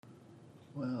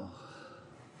Well,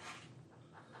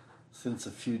 since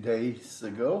a few days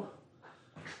ago,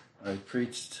 I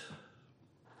preached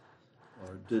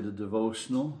or did a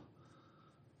devotional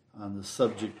on the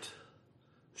subject,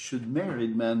 should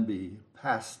married men be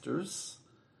pastors?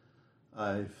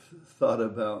 I've thought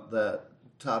about that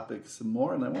topic some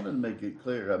more, and I wanted to make it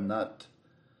clear I'm not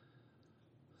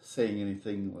saying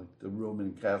anything like the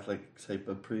Roman Catholic type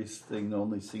of priest thing,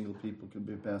 only single people can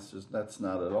be pastors. That's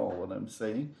not at all what I'm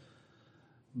saying.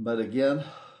 But again,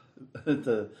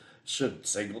 should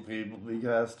single people be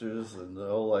pastors, and the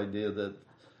whole idea that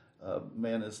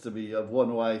man is to be of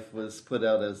one wife was put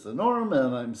out as the norm,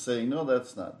 and I'm saying no,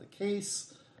 that's not the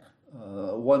case.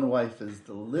 One wife is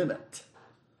the limit.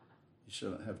 You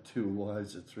shouldn't have two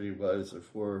wives or three wives or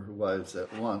four wives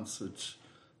at once, which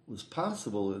was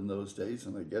possible in those days,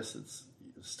 and I guess it's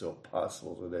still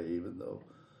possible today, even though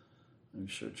I'm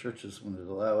sure churches wouldn't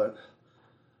allow it.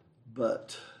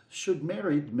 But should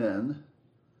married men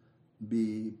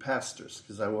be pastors?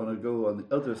 Because I want to go on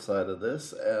the other side of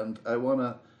this, and I want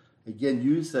to, again,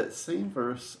 use that same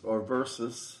verse or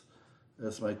verses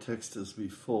as my text is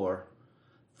before.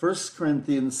 1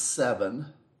 Corinthians 7,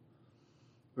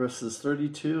 verses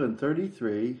 32 and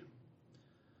 33,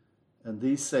 and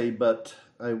these say, "But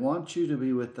I want you to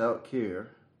be without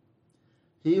care.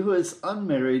 He who is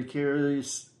unmarried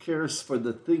cares for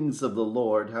the things of the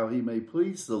Lord, how he may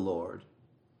please the Lord.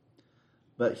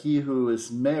 But he who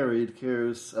is married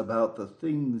cares about the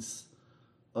things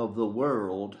of the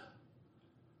world,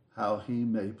 how he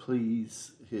may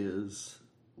please his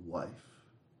wife."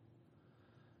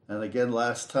 And again,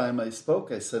 last time I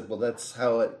spoke, I said, well, that's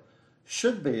how it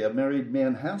should be. A married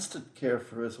man has to care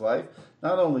for his wife,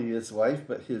 not only his wife,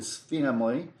 but his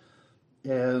family.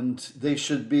 And they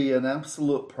should be an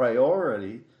absolute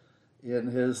priority in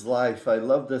his life. I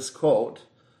love this quote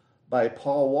by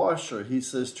Paul Washer. He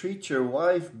says, "Treat your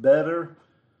wife better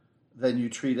than you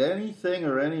treat anything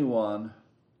or anyone.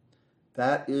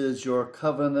 That is your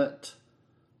covenant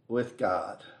with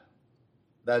God."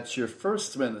 That's your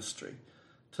first ministry.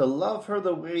 To love her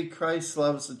the way Christ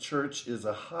loves the church is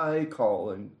a high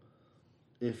calling.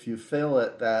 If you fail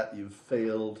at that, you've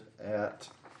failed at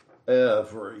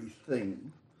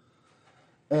everything.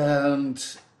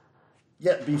 And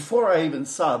yet, before I even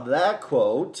saw that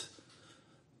quote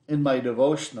in my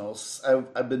devotionals,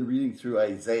 I've been reading through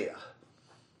Isaiah.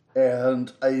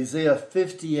 And Isaiah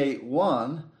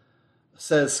 58:1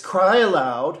 says, "Cry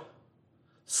aloud,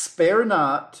 spare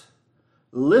not,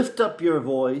 lift up your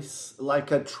voice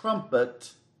like a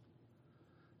trumpet.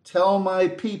 Tell my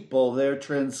people their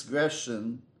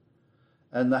transgression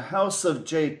and the house of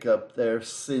Jacob their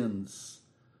sins."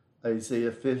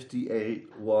 Isaiah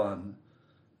 58:1.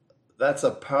 That's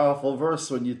a powerful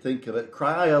verse when you think of it.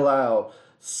 Cry aloud,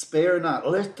 spare not,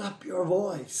 lift up your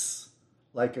voice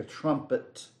like a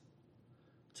trumpet.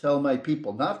 Tell my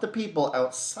people, not the people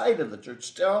outside of the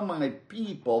church, tell my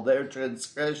people their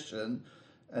transgression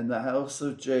and the house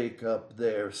of Jacob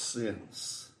their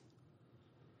sins.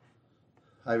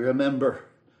 I remember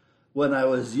when I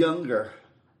was younger,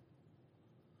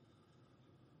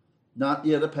 not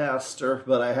yet a pastor,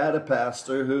 but I had a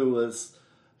pastor who was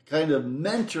kind of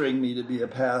mentoring me to be a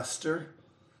pastor.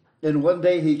 And one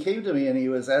day he came to me and he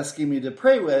was asking me to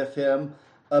pray with him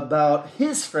about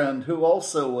his friend who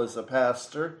also was a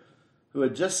pastor, who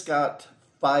had just got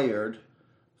fired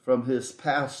from his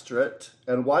pastorate.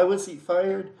 And why was he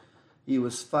fired? He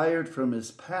was fired from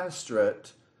his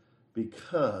pastorate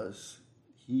because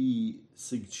he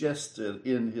suggested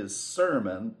in his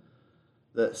sermon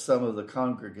that some of the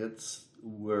congregants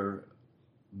were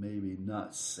maybe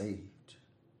not saved.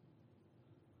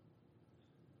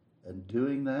 And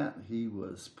doing that, he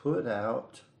was put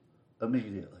out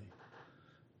immediately.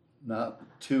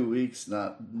 Not 2 weeks,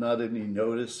 not any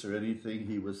notice or anything.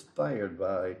 He was fired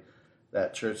by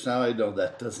that church. Now, I know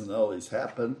that doesn't always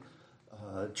happen.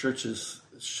 Churches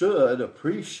should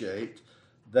appreciate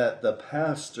that the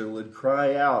pastor would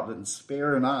cry out and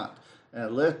spare not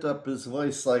and lift up his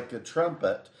voice like a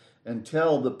trumpet and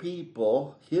tell the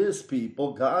people, his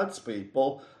people, God's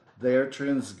people, their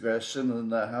transgression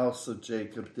and the house of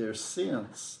Jacob their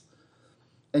sins.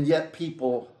 And yet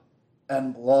people,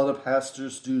 and a lot of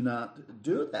pastors, do not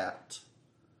do that.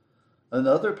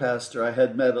 Another pastor I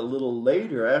had met a little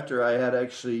later, after I had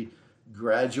actually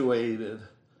graduated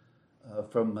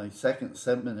from my second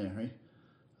seminary,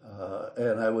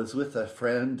 and I was with a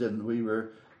friend, and we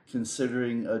were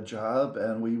considering a job,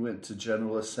 and we went to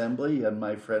General Assembly, and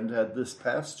my friend had this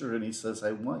pastor, and he says,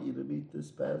 "I want you to meet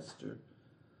this pastor.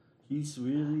 He's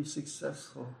really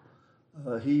successful.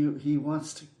 He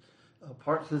wants to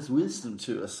impart his wisdom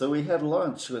to us. So we had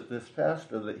lunch with this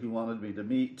pastor that he wanted me to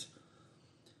meet.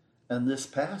 And this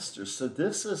pastor said,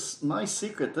 this is my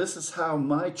secret. This is how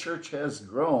my church has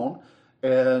grown.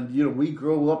 And, we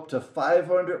grow up to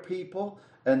 500 people,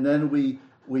 and then we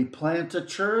plant a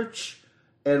church.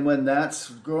 And when that's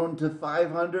grown to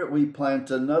 500, we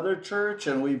plant another church.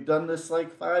 And we've done this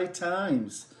like 5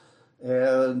 times.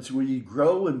 And we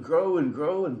grow and grow and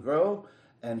grow and grow.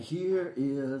 And here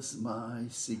is my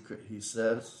secret, he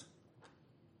says.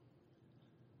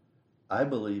 I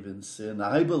believe in sin.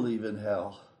 I believe in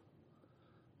hell.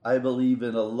 I believe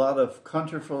in a lot of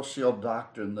controversial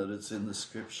doctrine that is in the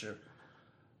scripture.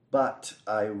 But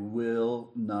I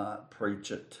will not preach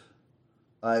it.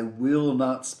 I will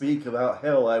not speak about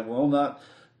hell. I will not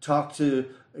talk in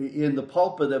the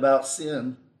pulpit about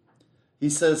sin. He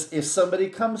says, if somebody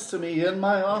comes to me in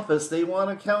my office, they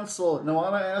want to counsel and they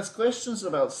want to ask questions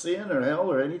about sin or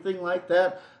hell or anything like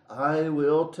that, I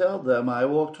will tell them, I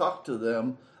will talk to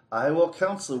them, I will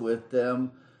counsel with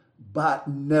them, but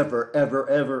never, ever,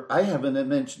 ever, I haven't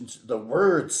mentioned the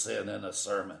word sin in a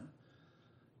sermon.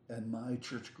 And my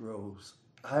church grows.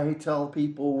 I tell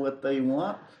people what they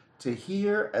want to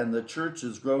hear, and the church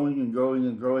is growing and growing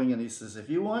and growing. And he says, if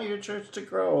you want your church to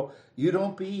grow, you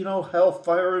don't be,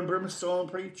 hellfire and brimstone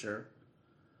preacher.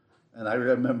 And I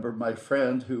remember my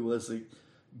friend, who was a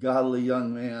godly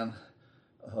young man,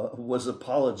 was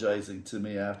apologizing to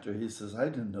me after. He says, I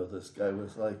didn't know this guy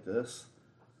was like this.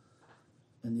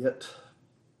 And yet,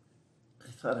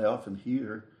 I thought I often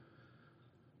hear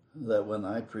that when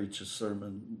I preach a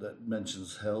sermon that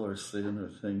mentions hell or sin or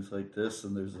things like this,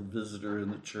 and there's a visitor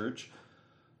in the church,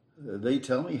 they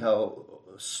tell me how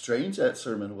strange that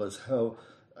sermon was,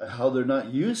 how they're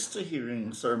not used to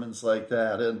hearing sermons like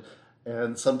that,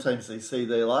 and sometimes they say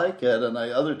they like it, and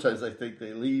other times I think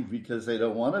they leave because they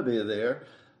don't want to be there.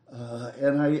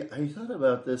 And I thought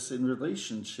about this in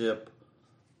relationship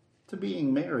to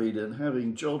being married and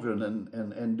having children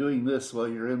and doing this while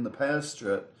you're in the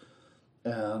pastorate.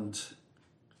 And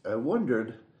I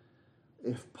wondered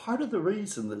if part of the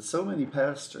reason that so many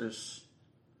pastors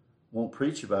won't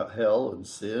preach about hell and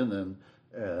sin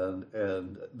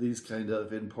and these kind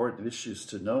of important issues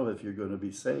to know if you're going to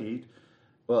be saved,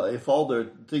 well, if all their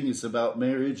thing is about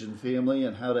marriage and family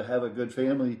and how to have a good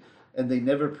family, and they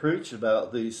never preach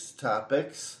about these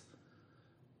topics,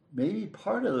 maybe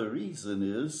part of the reason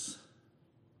is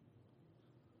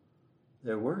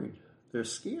they're worried, they're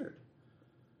scared.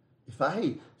 If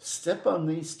I step on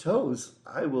these toes,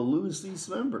 I will lose these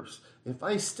members. If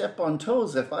I step on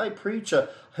toes, if I preach a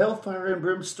hellfire and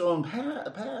brimstone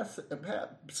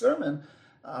sermon,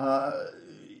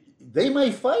 they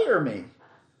may fire me.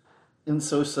 And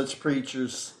so such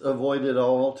preachers avoid it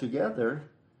all altogether.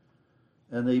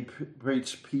 And they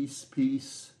preach peace,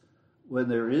 peace, when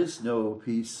there is no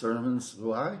peace sermons.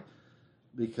 Why?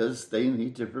 Because they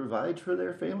need to provide for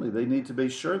their family. They need to be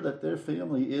sure that their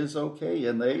family is okay.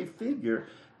 And they figure,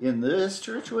 in this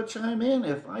church which I'm in,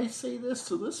 if I say this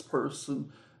to this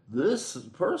person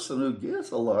who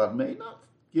gives a lot may not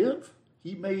give.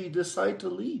 He may decide to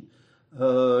leave.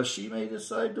 She may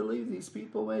decide to leave. These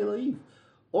people may leave.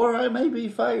 Or I may be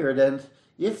fired. And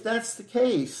if that's the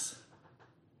case,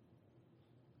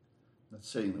 I'm not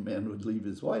saying the man would leave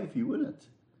his wife. He wouldn't.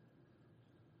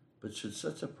 But should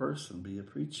such a person be a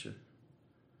preacher?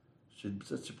 Should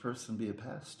such a person be a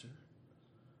pastor?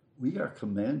 We are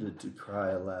commanded to cry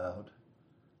aloud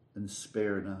and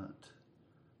spare not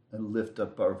and lift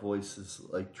up our voices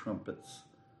like trumpets.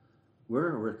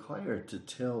 We're required to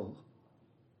tell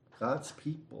God's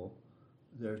people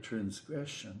their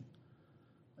transgression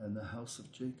and the house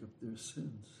of Jacob their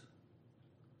sins.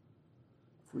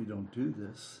 If we don't do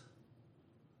this,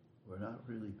 we're not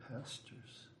really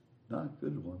pastors. Not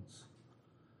good ones.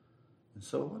 And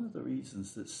so one of the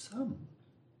reasons that some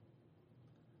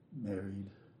married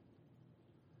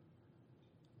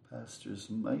pastors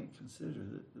might consider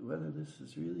that whether this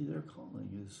is really their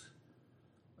calling is,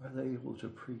 are they able to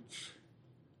preach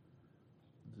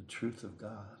the truth of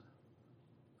God?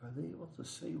 Are they able to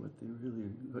say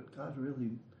what God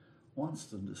really wants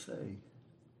them to say?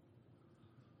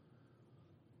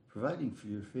 Providing for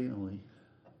your family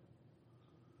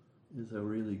is a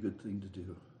really good thing to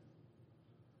do.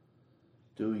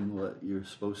 Doing what you're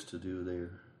supposed to do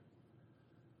there.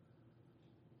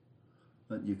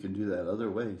 But you can do that other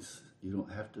ways. You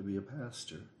don't have to be a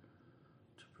pastor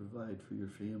to provide for your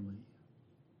family.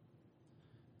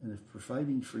 And if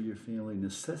providing for your family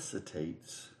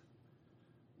necessitates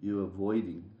you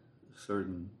avoiding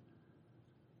certain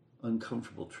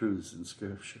uncomfortable truths in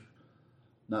Scripture,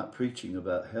 not preaching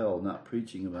about hell, not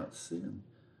preaching about sin,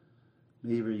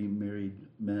 Maybe married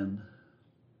men,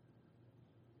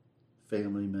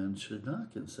 family men, should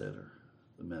not consider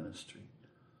the ministry.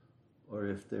 Or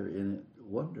if they're in it,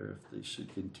 wonder if they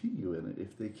should continue in it,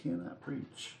 if they cannot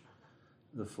preach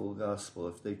the full gospel,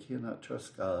 if they cannot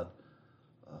trust God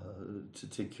to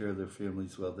take care of their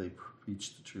families while they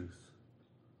preach the truth.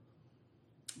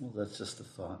 Well, that's just a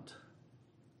thought.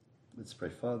 Let's pray.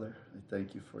 Father, I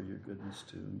thank you for your goodness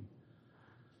to me.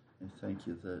 I thank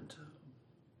you that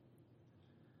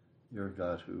you're a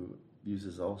God who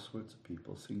uses all sorts of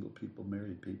people, single people,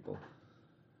 married people,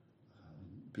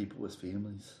 people with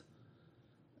families.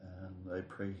 And I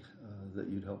pray that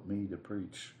you'd help me to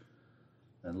preach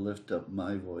and lift up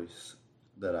my voice,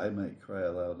 that I might cry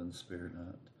aloud and spare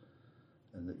not,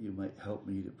 and that you might help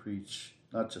me to preach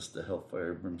not just the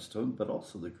hellfire and brimstone, but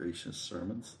also the gracious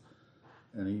sermons,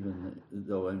 and even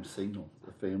though I'm single,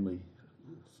 the family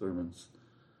sermons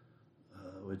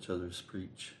which others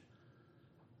preach.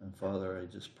 And Father,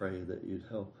 I just pray that you'd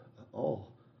help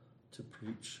all to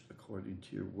preach according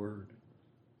to your word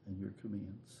and your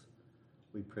commands.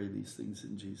 We pray these things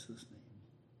in Jesus' name.